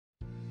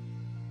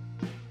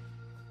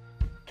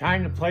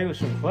Time to play with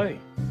some clay.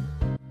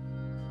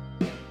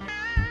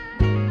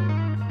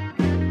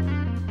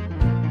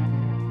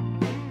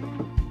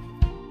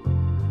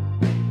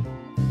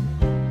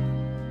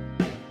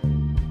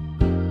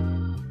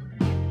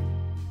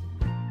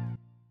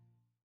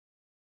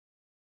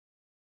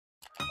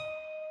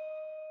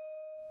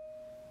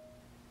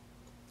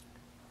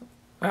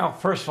 Well,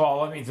 first of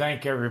all, let me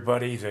thank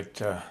everybody that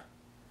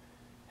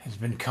has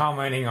been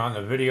commenting on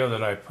the video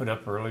that I put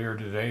up earlier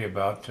today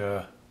about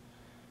the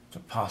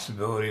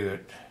possibility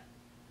that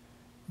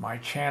my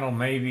channel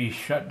may be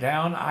shut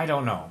down. I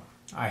don't know.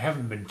 I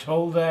haven't been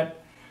told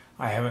that.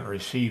 I haven't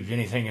received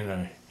anything in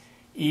the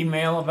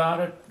email about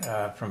it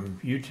from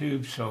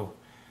YouTube, so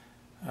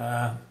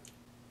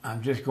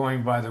I'm just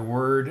going by the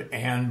word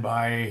and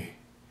by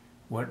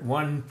what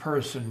one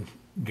person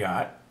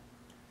got.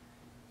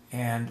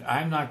 And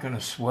I'm not going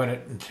to sweat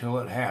it until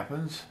it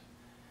happens.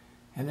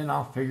 And then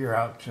I'll figure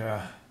out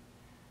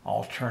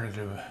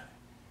alternative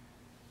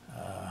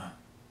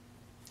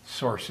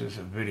sources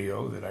of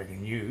video that I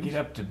can use. Get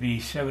up to be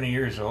 70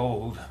 years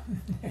old,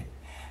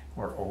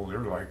 or older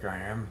like I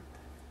am,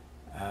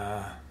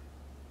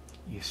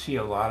 you see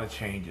a lot of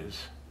changes.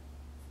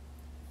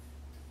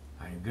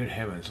 I mean, good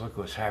heavens, look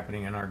what's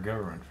happening in our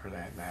government for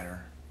that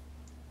matter.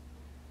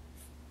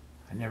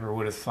 I never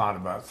would have thought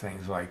about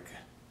things like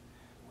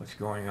what's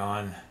going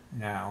on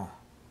now,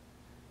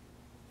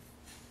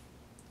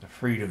 the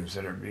freedoms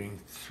that are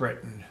being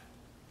threatened.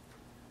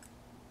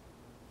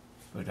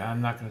 But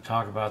I'm not going to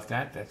talk about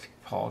that. That's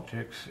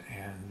politics,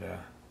 and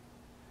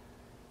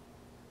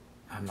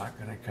I'm not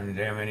going to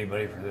condemn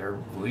anybody for their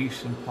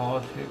beliefs in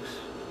politics.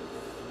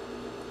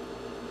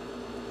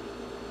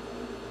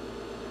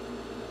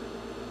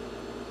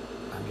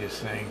 I'm just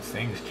saying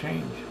things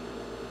change.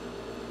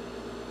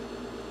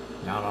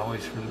 Not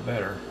always for the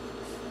better.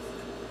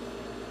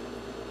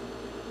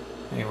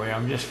 Anyway,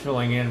 I'm just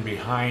filling in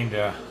behind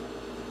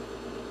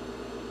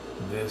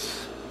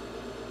this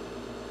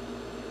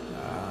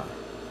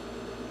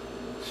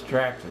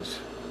Stratus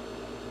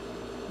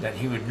that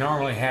he would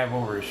normally have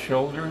over his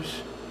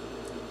shoulders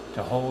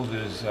to hold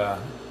his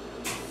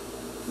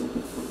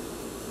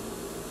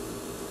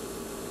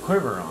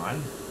quiver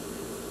on,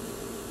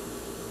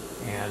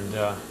 and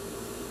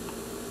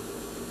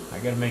I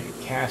got to make it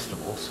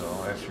castable,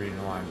 so that's the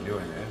reason why I'm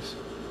doing this.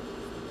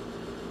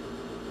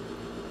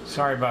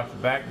 Sorry about the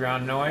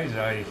background noise.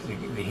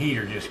 The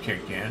heater just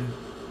kicked in.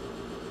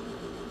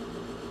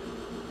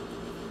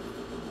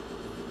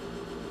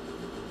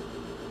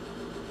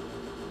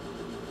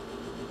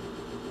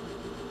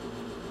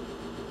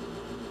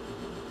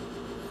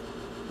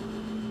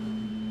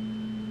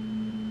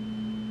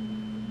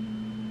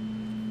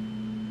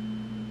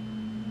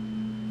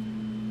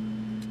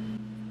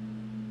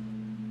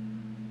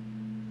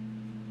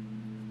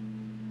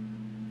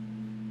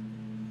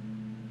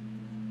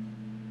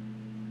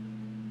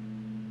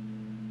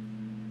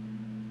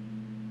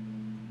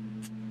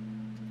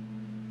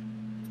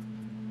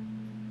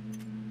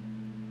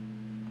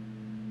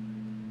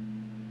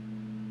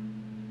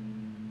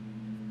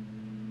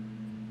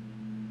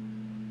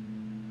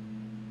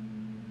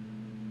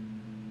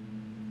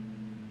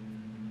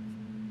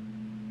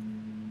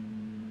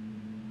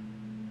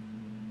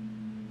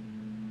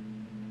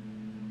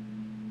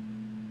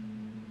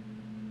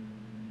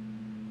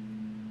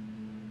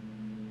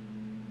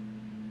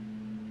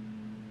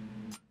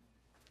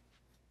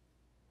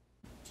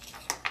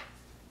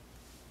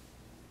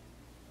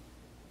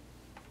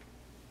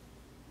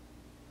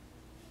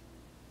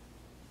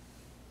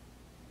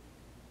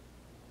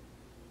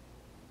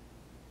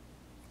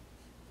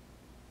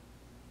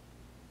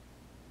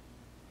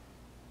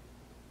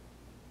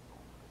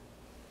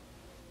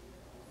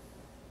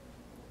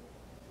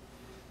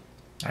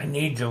 I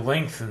need to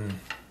lengthen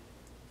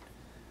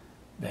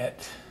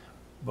that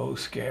bow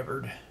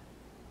scabbard.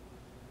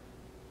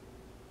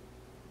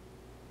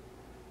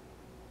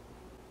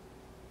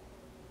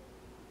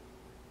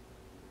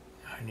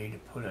 I need to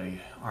put a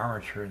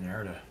armature in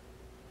there to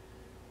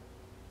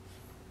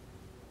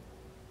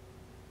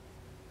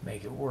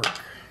make it work.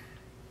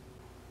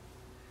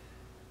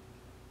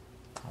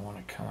 I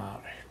want to come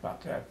out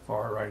about that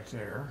far right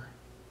there.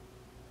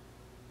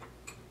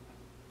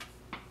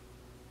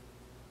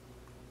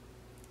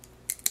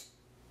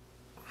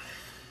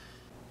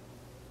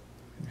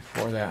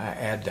 Before that, I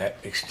add that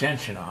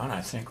extension on, I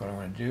think what I'm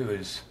going to do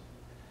is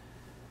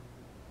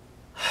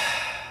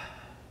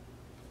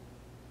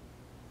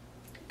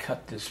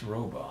cut this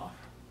robe off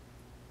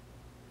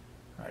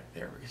right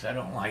there, because I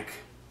don't like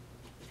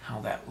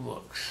how that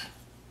looks.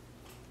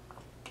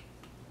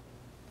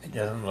 It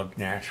doesn't look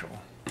natural.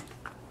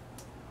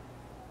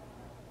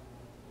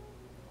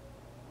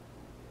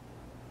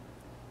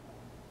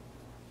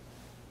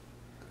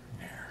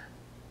 There.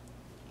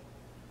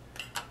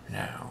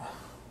 Now,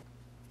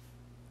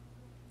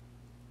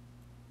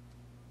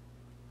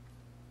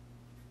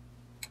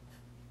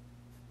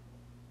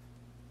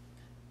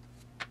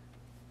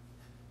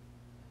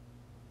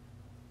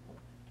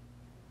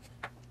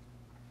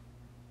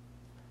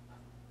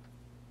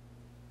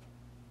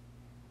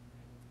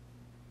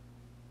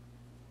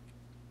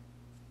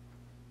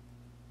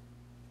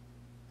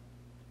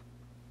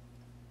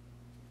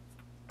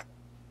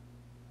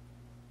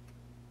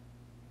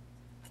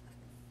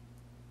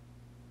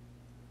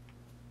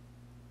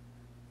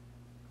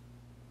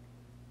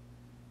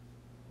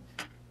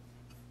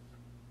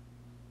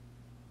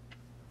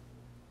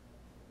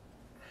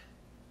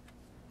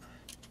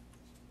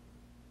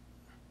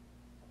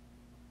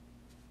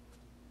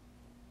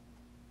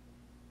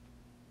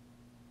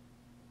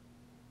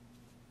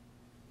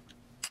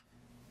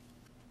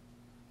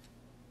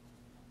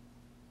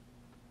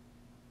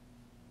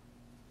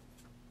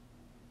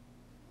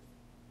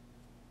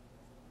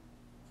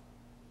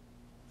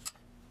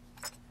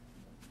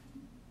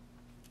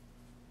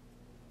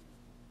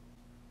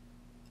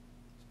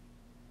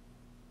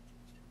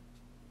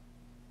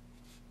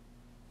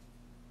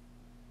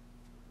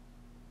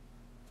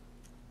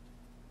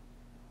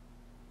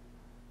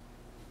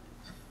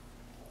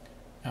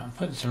 I'm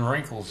putting some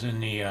wrinkles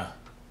in the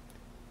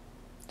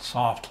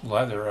soft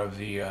leather of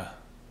the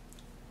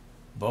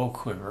bow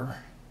quiver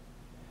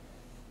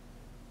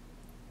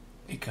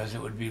because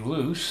it would be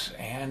loose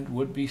and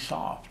would be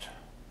soft.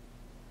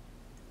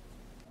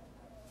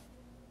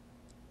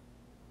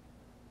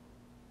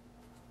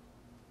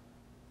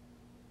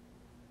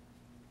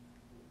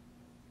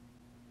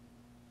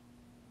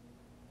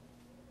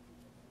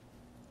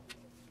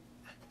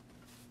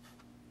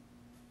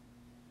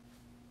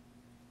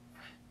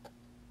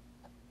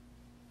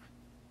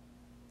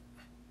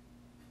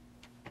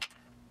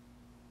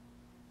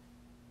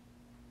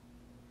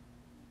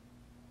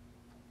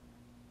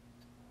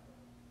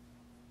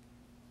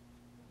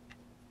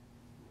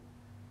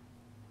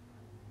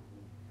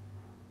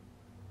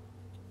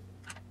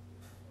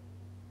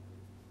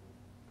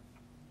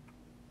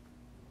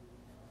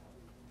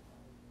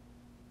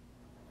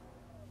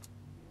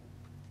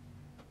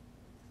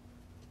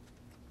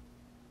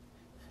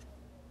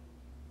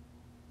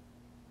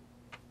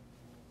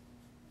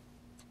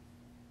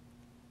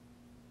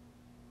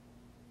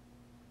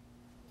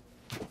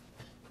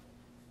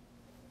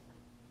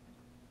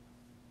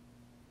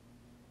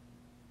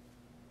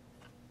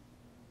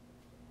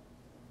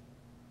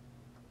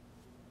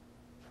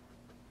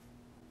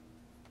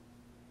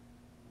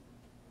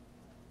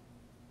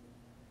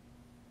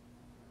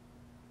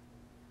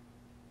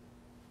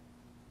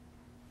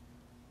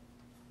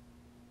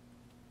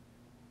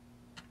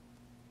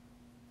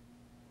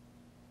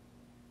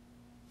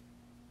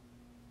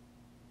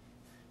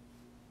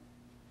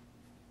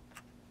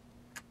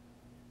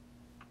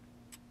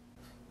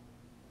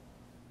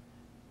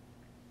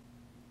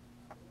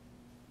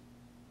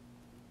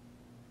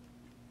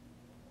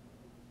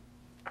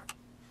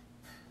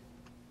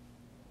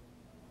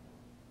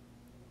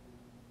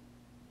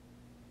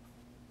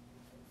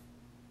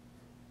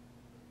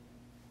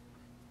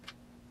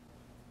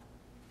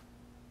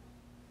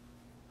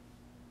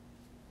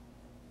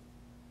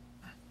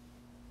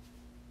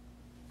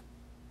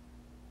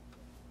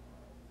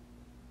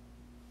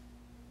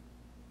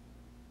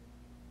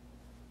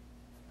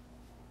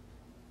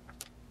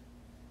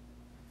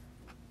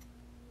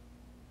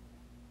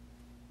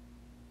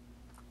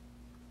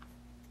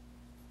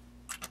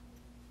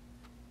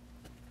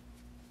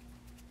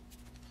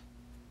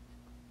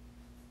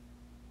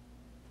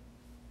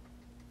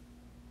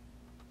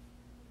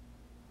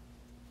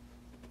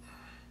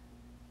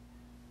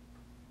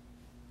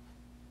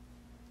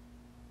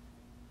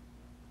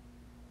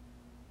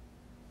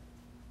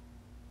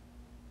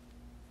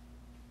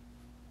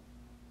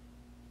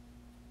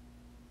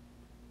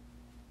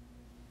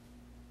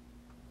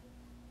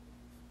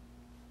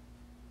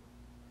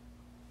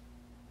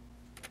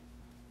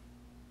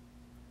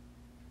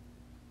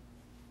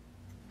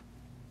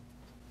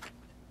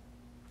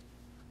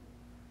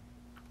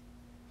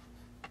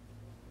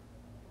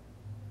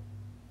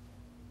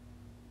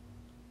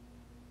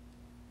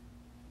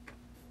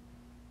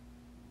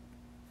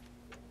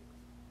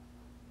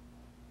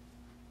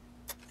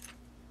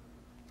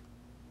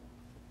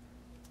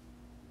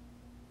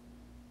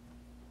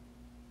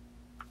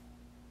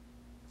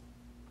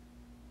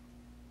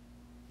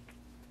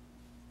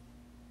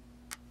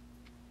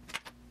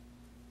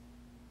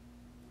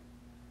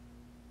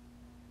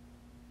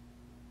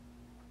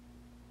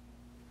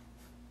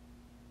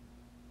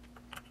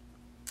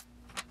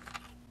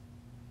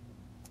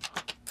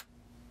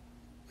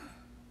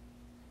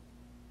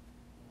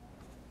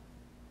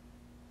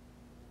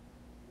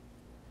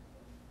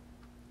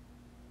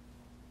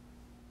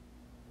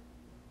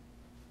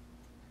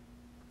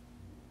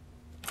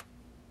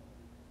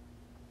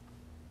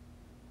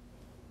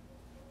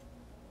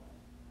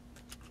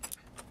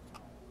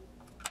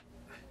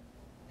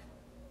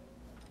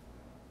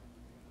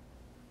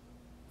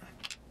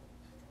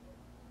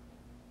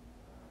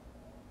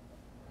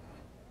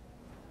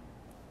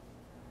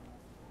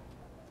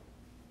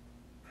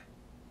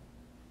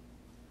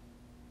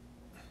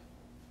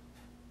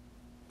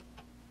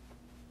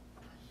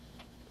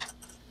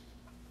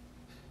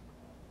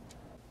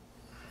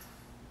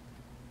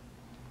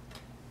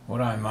 What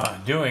I'm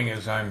doing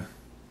is I'm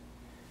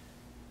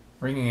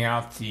bringing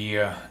out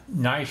the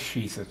knife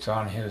sheath that's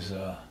on his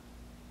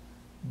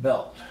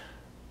belt.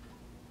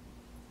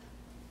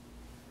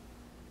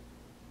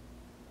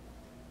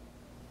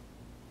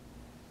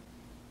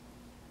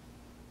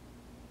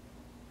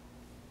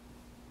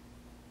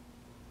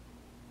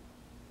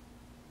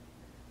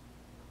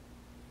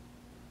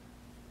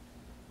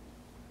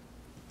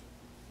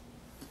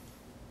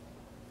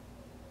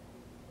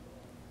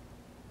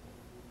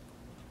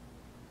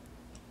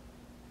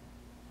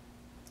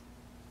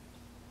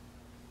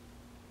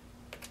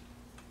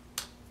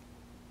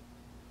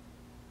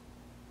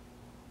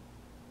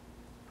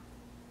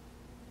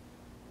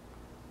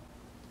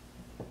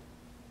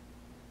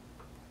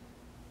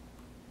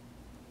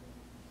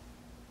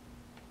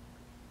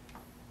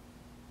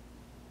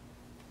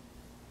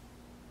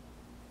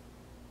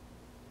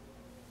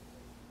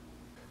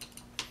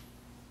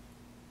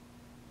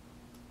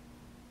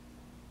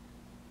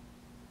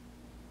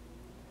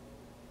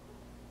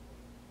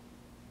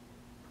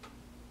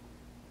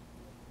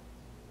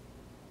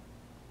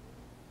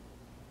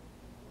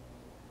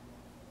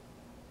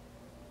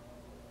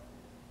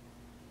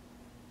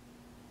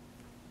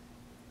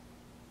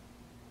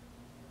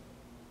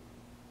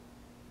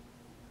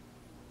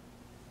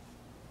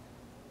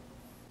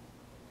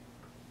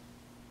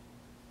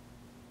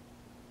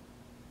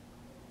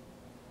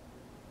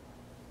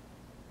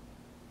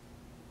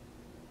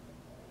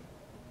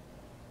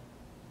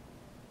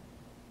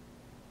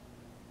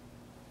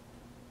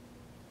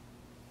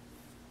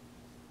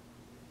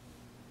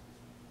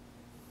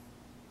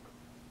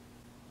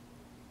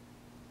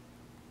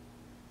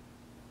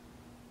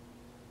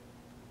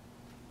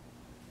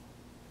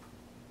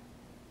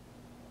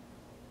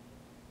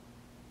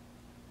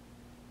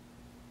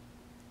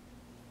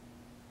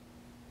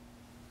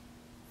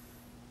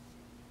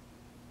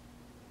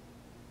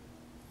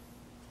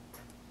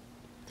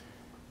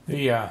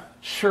 The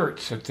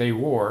shirts that they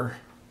wore,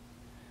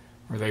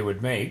 or they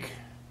would make,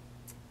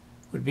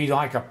 would be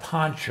like a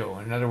poncho.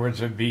 In other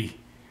words, it'd be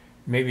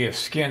maybe a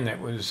skin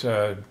that was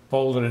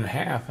folded in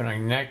half and a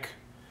neck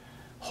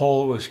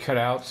hole was cut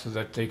out so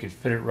that they could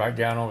fit it right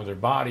down over their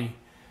body,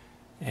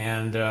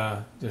 and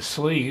the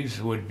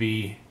sleeves would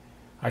be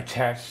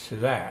attached to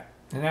that.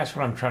 And that's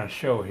what I'm trying to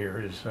show here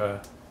is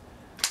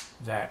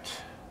that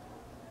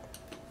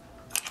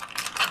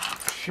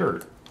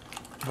shirt.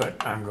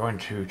 But I'm going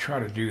to try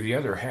to do the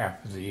other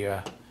half of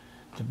the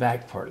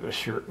back part of the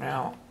shirt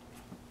now.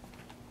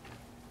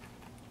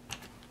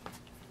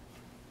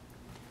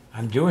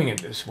 I'm doing it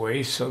this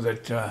way so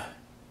that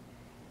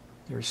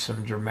there's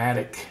some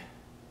dramatic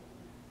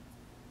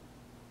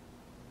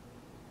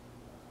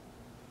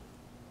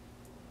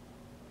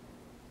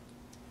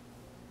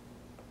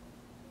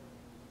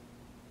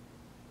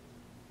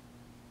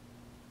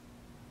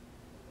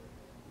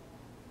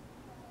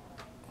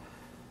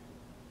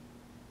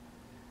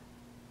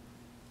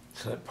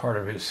so that part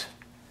of his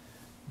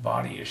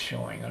body is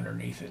showing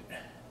underneath it.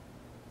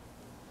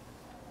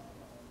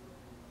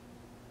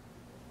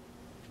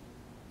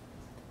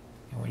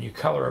 And when you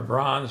color a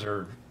bronze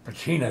or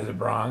patina the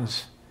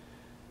bronze,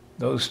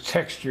 those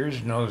textures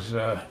and those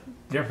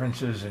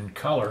differences in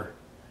color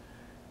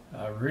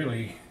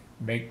really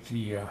make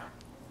the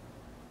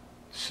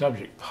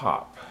subject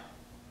pop.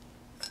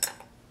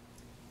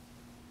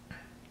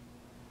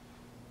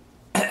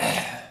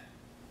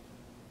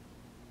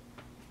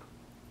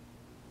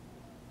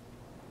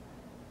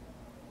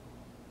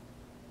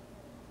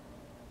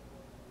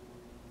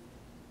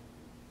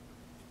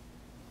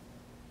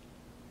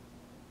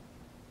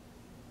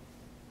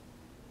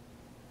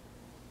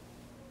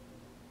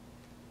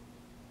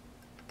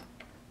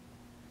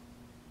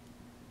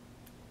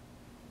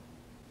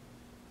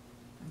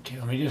 Okay,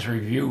 let me just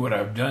review what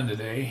I've done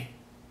today,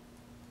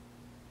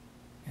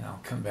 and I'll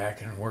come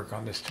back and work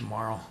on this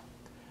tomorrow.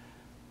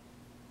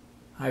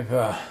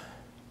 I've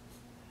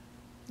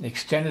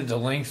extended the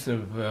length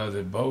of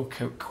the bow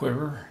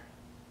quiver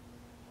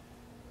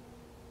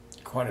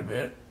quite a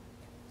bit.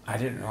 I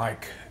didn't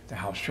like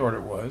how short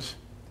it was.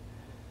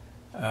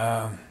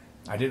 I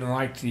didn't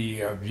like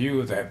the view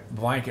of that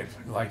blanket,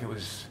 like it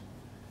was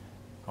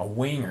a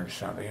wing or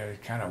something. It was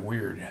kind of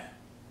weird.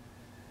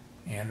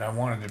 And I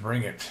wanted to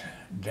bring it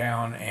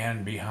down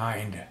and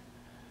behind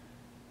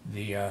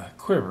the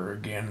quiver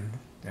again,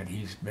 that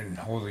he's been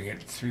holding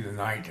it through the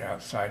night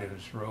outside of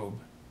his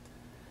robe.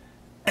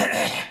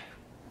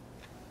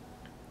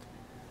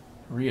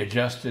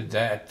 Readjusted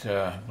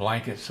that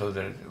blanket so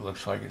that it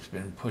looks like it's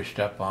been pushed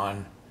up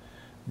on.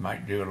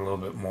 Might do it a little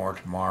bit more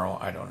tomorrow,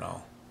 I don't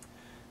know.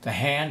 The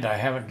hand I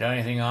haven't done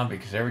anything on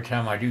because every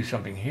time I do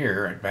something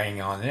here I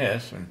bang on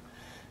this, and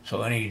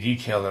so any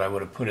detail that I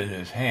would have put into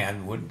his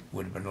hand would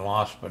have been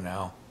lost by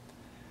now.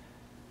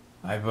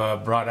 I've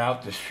brought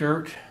out the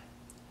shirt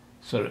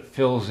so that it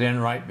fills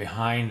in right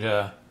behind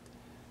the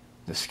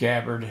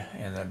scabbard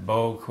and the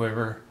bow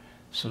quiver,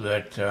 so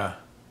that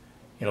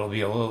it'll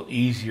be a little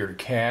easier to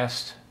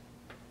cast.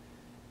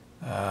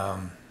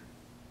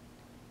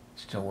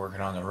 Still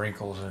working on the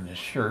wrinkles in this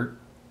shirt.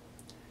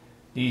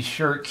 These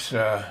shirts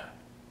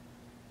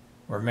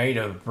were made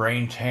of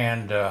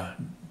brain-tanned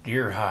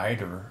deer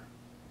hide, or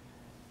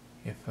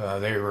if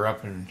they were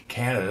up in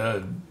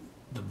Canada,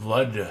 the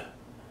blood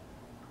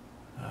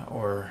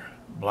or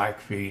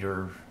Blackfeet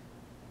or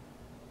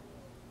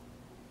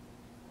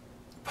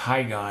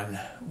Piegan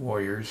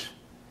warriors,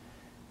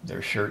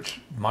 their shirts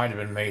might have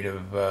been made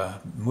of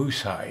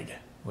moose hide,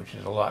 which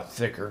is a lot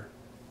thicker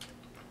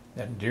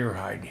than deer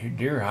hide.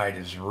 Deer hide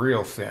is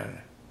real thin.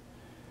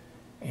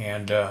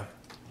 And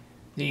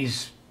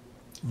these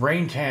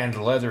rain-tanned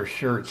leather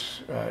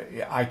shirts,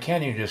 I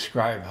can't even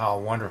describe how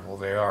wonderful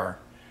they are.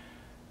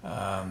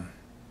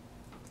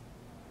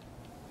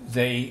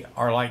 They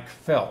are like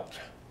felt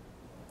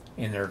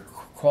in their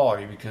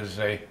quality, because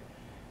they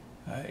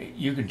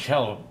you can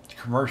tell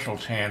commercial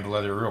tanned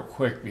leather real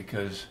quick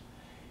because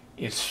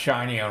it's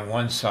shiny on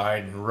one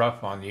side and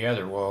rough on the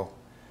other. Well,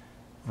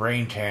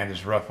 rain tanned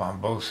is rough on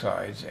both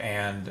sides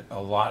and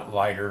a lot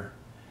lighter.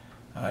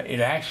 It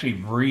actually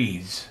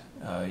breathes.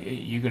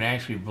 You can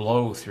actually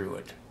blow through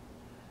it.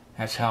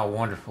 That's how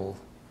wonderful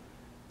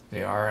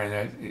they are, and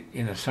that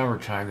in the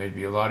summertime they'd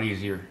be a lot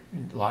easier,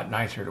 a lot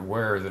nicer to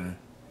wear than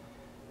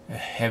a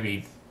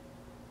heavy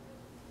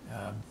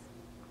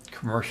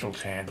commercial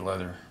tanned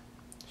leather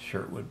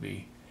shirt would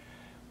be.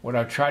 What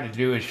I've tried to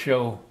do is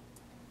show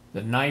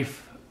the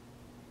knife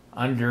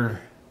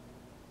under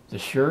the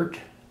shirt,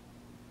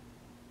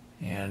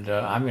 and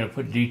I'm going to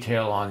put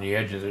detail on the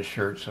edge of the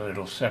shirt so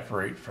it'll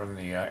separate from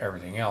the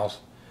everything else.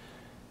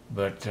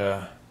 But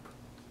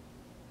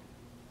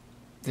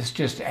this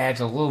just adds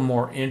a little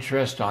more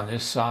interest on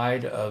this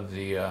side of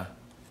the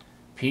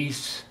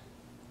piece.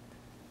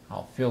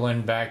 I'll fill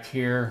in back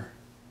here.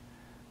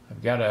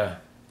 I've got to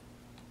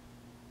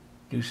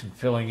do some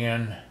filling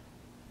in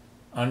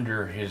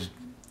under his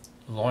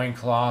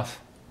loincloth.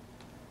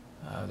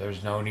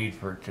 There's no need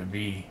for it to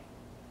be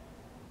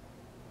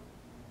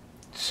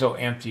so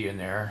empty in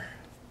there.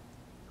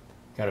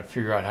 got to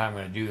figure out how I'm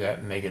going to do that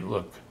and make it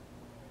look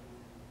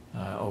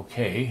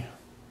okay.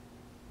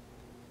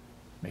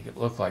 Make it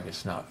look like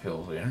it's not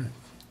filled in.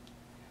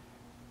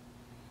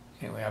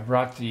 Anyway, I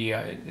brought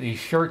these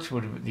shirts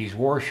these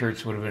war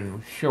shirts would have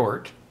been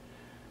short.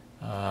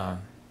 Some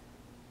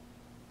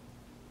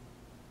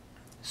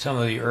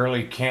of the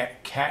early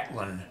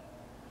Catlin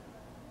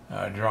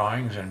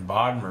drawings and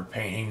Bodmer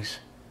paintings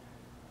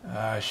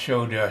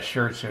showed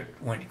shirts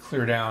that went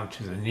clear down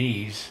to the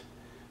knees.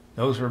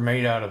 Those were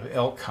made out of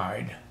elk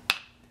hide,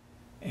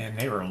 and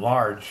they were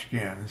large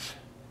skins.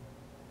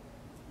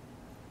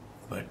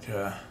 But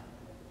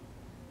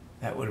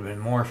that would have been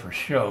more for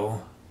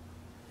show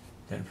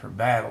than for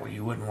battle.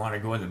 You wouldn't want to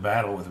go into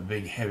battle with a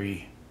big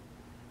heavy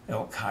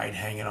elk hide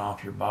hanging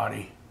off your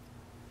body.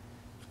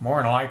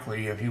 More than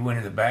likely, if he went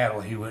into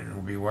battle, he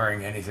wouldn't be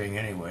wearing anything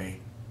anyway,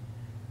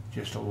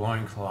 just a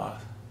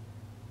loincloth.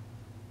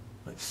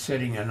 But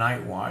sitting a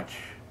night watch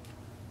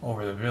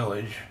over the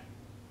village,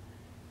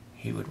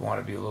 he would want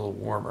to be a little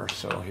warmer,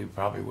 so he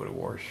probably would have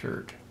wore a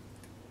shirt.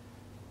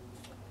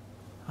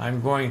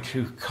 I'm going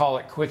to call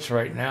it quits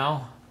right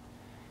now,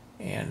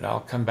 and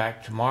I'll come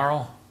back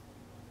tomorrow.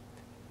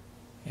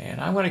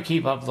 And I'm going to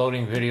keep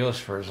uploading videos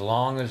for as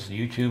long as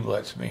YouTube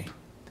lets me.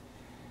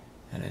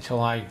 And until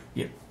I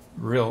get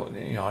real,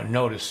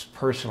 notice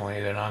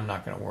personally, then I'm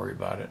not going to worry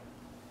about it.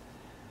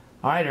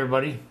 All right,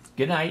 everybody.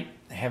 Good night.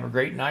 Have a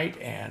great night,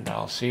 and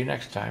I'll see you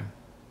next time.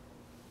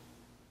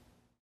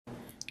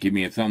 Give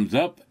me a thumbs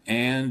up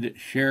and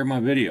share my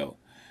video.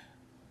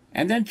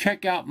 And then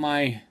check out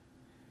my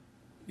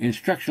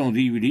instructional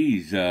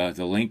DVDs,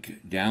 the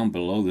link down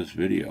below this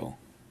video.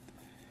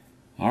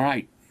 All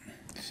right.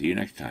 See you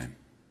next time.